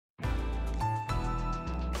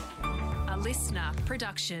listener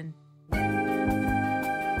production.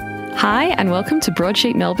 Hi, and welcome to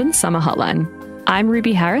Broadsheet Melbourne's Summer Hotline. I'm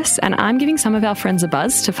Ruby Harris, and I'm giving some of our friends a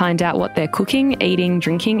buzz to find out what they're cooking, eating,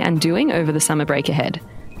 drinking, and doing over the summer break ahead.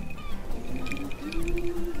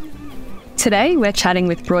 Today, we're chatting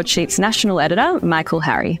with Broadsheet's national editor, Michael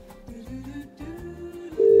Harry.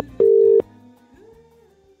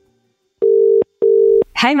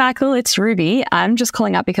 Hey, Michael, it's Ruby. I'm just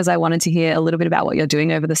calling up because I wanted to hear a little bit about what you're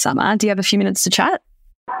doing over the summer. Do you have a few minutes to chat?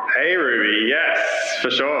 Hey, Ruby. Yes,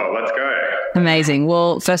 for sure. Let's go. Amazing.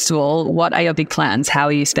 Well, first of all, what are your big plans? How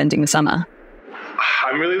are you spending the summer?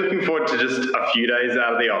 I'm really looking forward to just a few days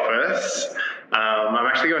out of the office. I'm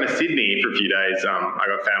actually going to Sydney for a few days. I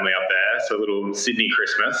got family up there, so a little Sydney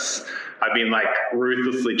Christmas. I've been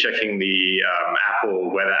ruthlessly checking the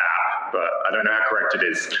Apple weather app, but I don't know how correct it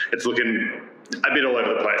is. It's looking a bit all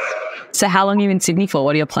over the place. So how long are you in Sydney for?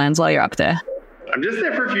 What are your plans while you're up there? I'm just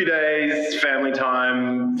there for a few days, family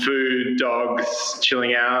time, food, dogs,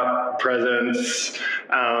 chilling out, presents.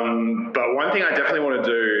 But one thing I definitely want to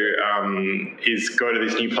do is go to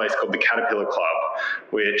this new place called the Caterpillar Club,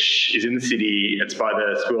 which is in the city. It's by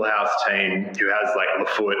the Swillhouse team, who has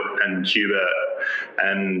Lafoot and Hubert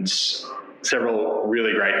and several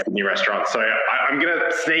really great Sydney restaurants. So I'm going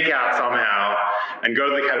to sneak out somehow and go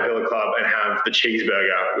to the Caterpillar Club and have the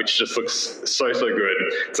cheeseburger, which just looks so good.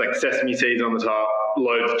 It's like sesame seeds on the top,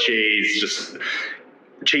 loads of cheese, just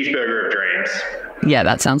cheeseburger of dreams. Yeah,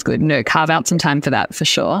 that sounds good. No, carve out some time for that for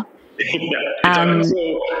sure. It's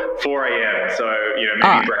until 4 a.m, so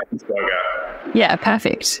maybe breakfast burger. Yeah,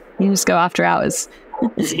 perfect. You can just go after hours.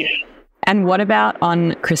 Yeah. And what about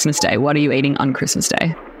on Christmas Day? What are you eating on Christmas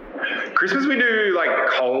Day? Christmas, we do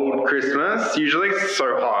cold Christmas, usually. It's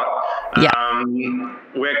so hot. Yeah.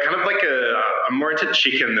 We're kind of I'm more into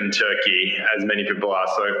chicken than turkey, as many people are.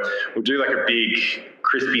 So we'll do a big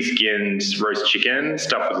crispy skinned roast chicken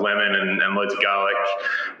stuffed with lemon and loads of garlic.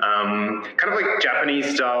 Kind of like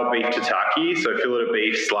Japanese style beef tataki. So fillet of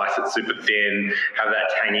beef, slice it super thin, have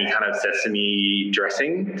that tangy kind of sesame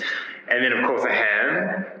dressing. And then, of course, a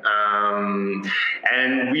ham.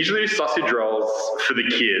 And we usually do sausage rolls for the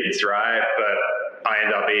kids, right? But I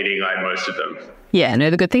end up eating most of them. Yeah, no,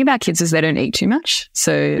 the good thing about kids is they don't eat too much.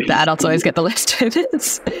 So the adults always get the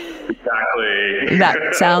leftovers. Exactly.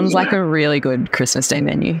 That sounds like a really good Christmas Day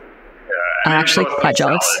menu. Yeah, I'm actually quite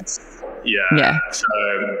jealous. Salads. Yeah. So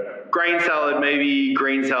grain salad, maybe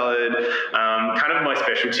green salad. Kind of my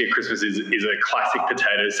specialty at Christmas is a classic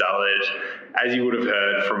potato salad. As you would have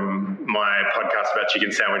heard from my podcast about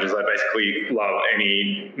chicken sandwiches, I basically love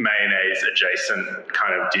any mayonnaise adjacent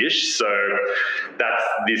kind of dish. So that's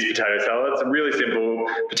this potato salad. It's really simple: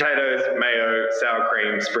 potatoes, mayo, sour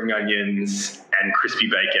cream, spring onions, and crispy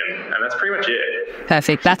bacon. And that's pretty much it.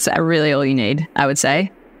 Perfect. That's really all you need, I would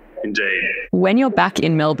say. Indeed. When you're back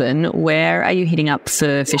in Melbourne, where are you hitting up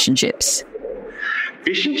for fish and chips?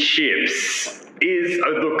 Fish and chips is,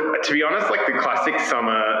 look, to be honest, the classic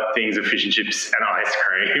summer things of fish and chips and ice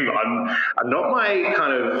cream are not my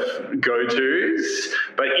kind of go-tos,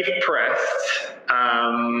 but if pressed,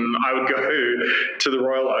 I would go to the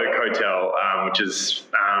Royal Oak Hotel, which is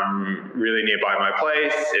really nearby my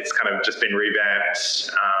place. It's kind of just been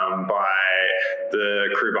revamped by the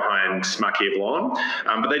crew behind Marquis of Lawn.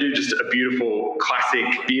 But they do just a beautiful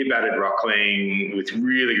classic beer-battered rockling with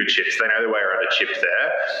really good chips. They know their way around a chip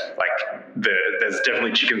there. There's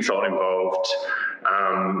definitely chicken salt involved,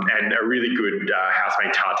 and a really good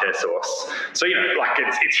house-made tartare sauce. So,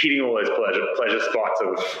 it's hitting all those pleasure spots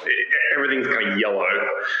of everything's kind of yellow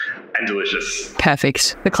and delicious.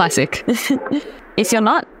 Perfect. The classic. If you're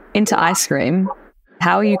not into ice cream,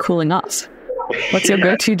 how are you cooling off? What's your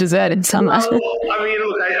go-to dessert in summer? Well, I mean,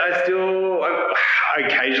 look, I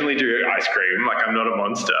occasionally do ice cream. I'm not a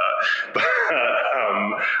monster, but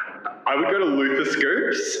I would go to Luther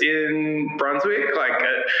Scoops in Brunswick.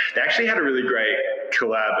 They actually had a really great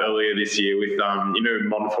collab earlier this year with,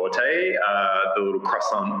 Monforte, the little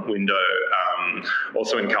croissant window,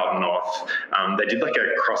 also in Carlton North. They did a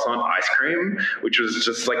croissant ice cream, which was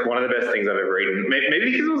just one of the best things I've ever eaten.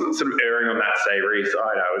 Maybe because it was sort of erring on that savoury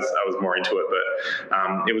side, I was more into it. But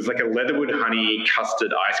it was a leatherwood honey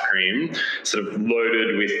custard ice cream, sort of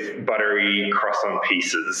loaded with buttery croissant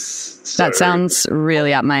pieces. So, that sounds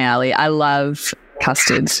really up my alley. I love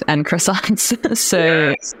custard and croissants.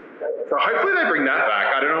 So hopefully they bring that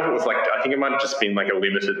back. I don't know if it was I think it might have just been a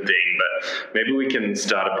limited thing, but maybe we can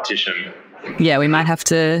start a petition. Yeah, we might have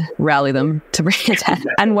to rally them to bring it back.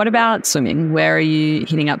 And what about swimming? Where are you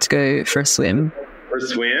hitting up to go for a swim? For a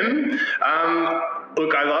swim?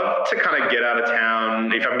 Look, I love to kind of get out of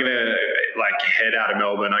town. If I'm going to head out of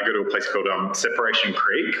Melbourne, I go to a place called Separation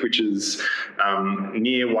Creek, which is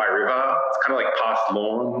near Wye River. It's kind of like past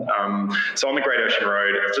Lawn. So on the Great Ocean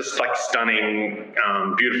Road, it's just like stunning,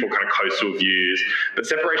 beautiful kind of coastal views. But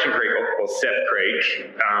Separation Creek or Sep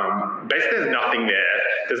Creek, basically there's nothing there.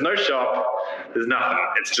 There's no shop. There's nothing.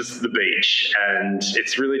 It's just the beach, and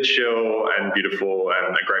it's really chill and beautiful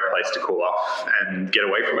and a great place to cool off and get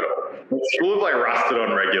away from it all. It's full of rusted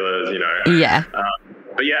on regulars, Yeah.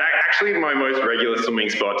 But yeah, actually my most regular swimming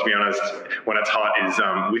spot, to be honest, when it's hot is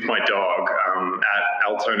with my dog at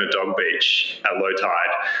Altona Dog Beach at low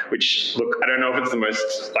tide, which, look, I don't know if it's the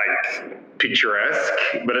most picturesque,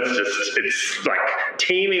 but it's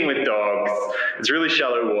teeming with dogs. It's really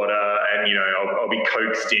shallow water, and I'll be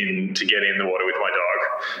coaxed in to get in the water with my dog.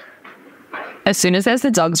 As soon as there's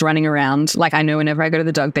the dogs running around, I know whenever I go to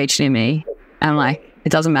the dog beach near me, I'm like,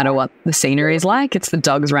 it doesn't matter what the scenery is like, it's the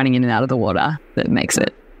dogs running in and out of the water that makes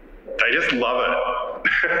it. They just love it.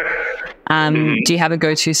 Do you have a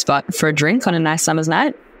go-to spot for a drink on a nice summer's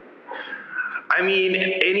night? I mean,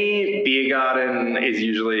 any beer garden is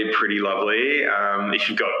usually pretty lovely if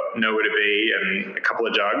you've got nowhere to be and a couple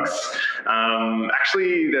of jugs.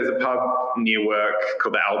 Actually, there's a pub near work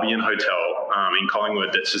called the Albion Hotel in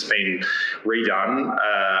Collingwood that's just been redone.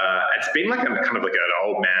 It's been kind of an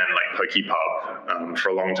old man pokey pub for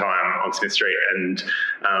a long time on Smith Street, and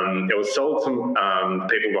it was sold to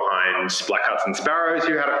people behind Black Huts and Sparrows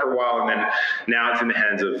who had it for a while, and then now it's in the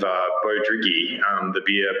hands of Bodrigi, the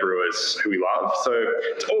beer brewers who we love. So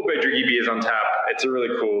it's all Bodrigi beers on tap. It's a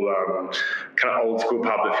really cool kind of old school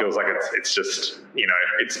pub that feels like it's just,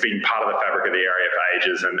 it's been part of the fabric of the area for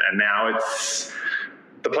ages, and now it's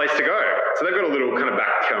the place to go. So they've got a little kind of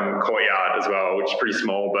back courtyard as well, which is pretty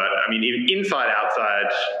small, but I mean, inside,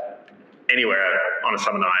 outside, anywhere on a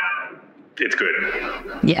summer night, it's good.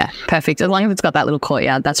 Yeah, perfect. As long as it's got that little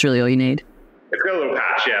courtyard, that's really all you need. It's got a little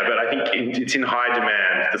patch, yeah, but I think it's in high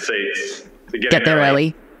demand, the seats. So get there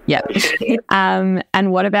early. Yep.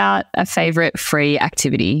 And what about a favourite free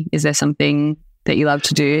activity? Is there something that you love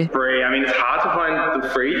to do? Free. I mean, it's hard to find the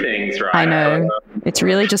free things, right? I know. It's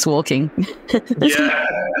really just walking. Yeah.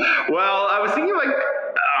 Well, I was thinking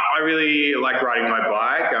I really like riding my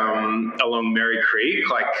bike along Merry Creek,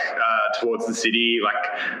 towards the city,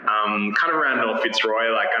 kind of around North Fitzroy,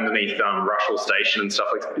 underneath Rushall Station and stuff.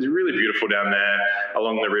 It's really beautiful down there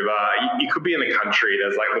along the river. You could be in the country.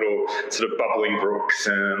 There's little sort of bubbling brooks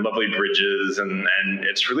and lovely bridges, and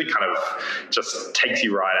it's really kind of just takes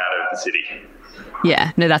you right out of the city.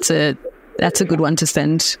 Yeah, no, that's a good one to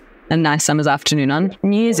spend a nice summer's afternoon on.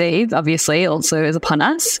 New Year's Eve, obviously, also is upon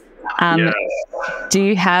us. Yes. Do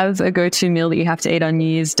you have a go-to meal that you have to eat on New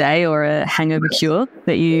Year's Day, or a hangover cure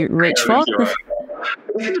that you reach for? I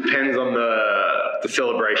guess it depends on the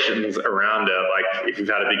celebrations around it. If you've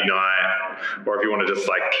had a big night, or if you want to just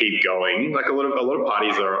keep going. A lot of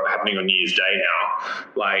parties are happening on New Year's Day now,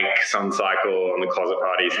 Sun Cycle and the closet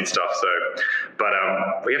parties and stuff. So, but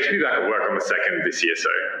we have to be back at work on the 2nd this year, so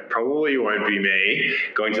probably won't be me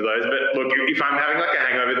going to those. But look, if I'm having a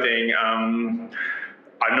hangover thing,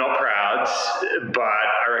 I'm not proud, but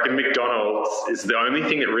I reckon McDonald's is the only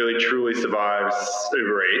thing that really truly survives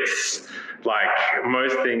Uber Eats.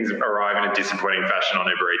 Most things arrive in a disappointing fashion on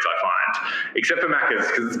Uber Eats, I find, except for Macca's,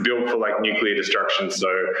 because it's built for nuclear destruction. So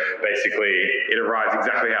basically it arrives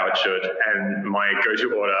exactly how it should. And my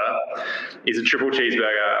go-to order is a triple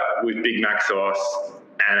cheeseburger with Big Mac sauce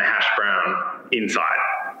and a hash brown inside.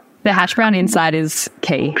 The hash brown inside is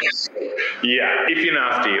key. Yeah, if you're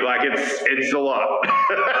nasty, it's a lot.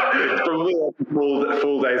 It's probably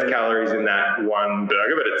full day's calories in that one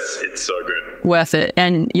burger, but it's so good. Worth it.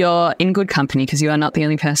 And you're in good company, because you are not the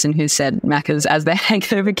only person who said Macca's as their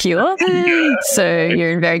hangover cure. Yeah. So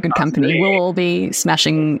you're in very good company. We'll all be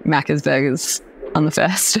smashing Macca's burgers on the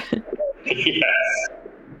 1st. Yes.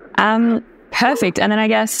 Perfect. And then I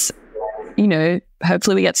guess,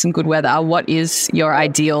 hopefully we get some good weather. What is your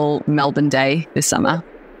ideal Melbourne day this summer?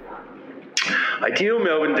 Ideal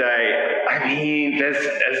Melbourne day. I mean, there's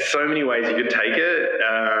so many ways you could take it.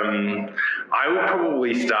 I would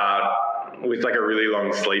probably start with a really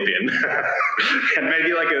long sleep in and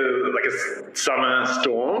maybe a summer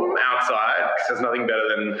storm outside, because there's nothing better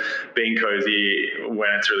than being cozy when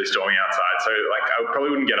it's really stormy outside. So I probably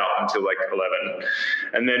wouldn't get up until 11,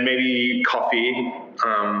 and then maybe coffee.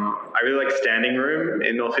 I really like Standing Room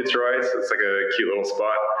in North Fitzroy, so it's a cute little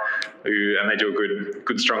spot, and they do a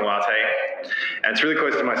good strong latte, and it's really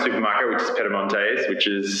close to my supermarket, which is Pedemonte's, which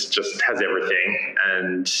just has everything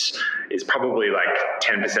and is probably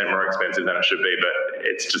 10% more expensive than it should be, but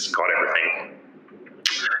it's just got everything.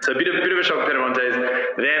 So a bit of a shock at Pedemonte's,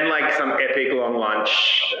 then like some epic long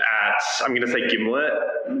lunch at, I'm going to say Gimlet,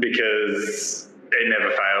 because it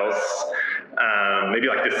never fails. Maybe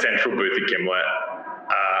like the central booth at Gimlet.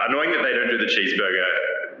 Annoying that they don't do the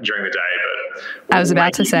cheeseburger during the day, but... I was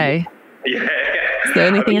about to say. Yeah. It's the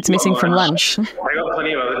only thing it's missing from lunch. I got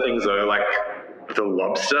plenty of other things though, like the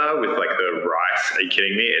lobster with like the rice. Are you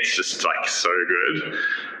kidding me? It's just like so good.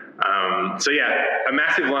 So yeah, a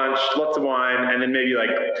massive lunch, lots of wine, and then maybe like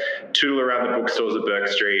tootle around the bookstores at Burke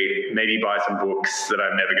Street, maybe buy some books that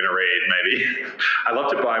I'm never going to read, maybe. I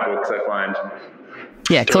love to buy books, I find.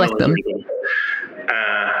 Yeah, collect them.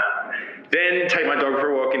 Then take my dog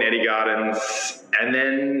for a walk in Eddie Gardens, and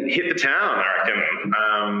then hit the town, I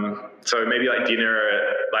reckon. So maybe like dinner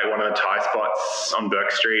at like one of the Thai spots on Burke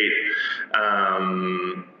Street,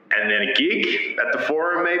 and then a gig at the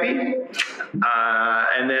Forum maybe,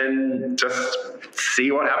 and then just see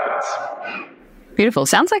what happens. Beautiful.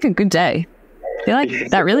 Sounds like a good day. I feel like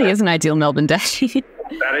that really is an ideal Melbourne day.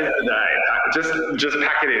 That is the day. Just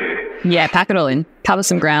pack it in. Yeah, pack it all in. Cover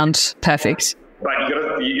some ground. Perfect. But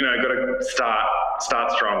you gotta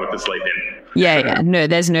start strong with the sleep in. Yeah. No,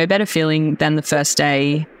 there's no better feeling than the first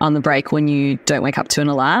day on the break when you don't wake up to an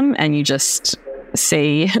alarm and you just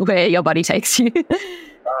see where your body takes you.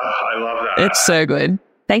 I love that. It's so good.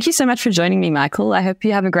 Thank you so much for joining me, Michael. I hope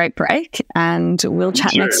you have a great break and we'll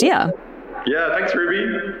chat next year. Yeah, thanks,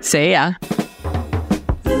 Ruby. See ya.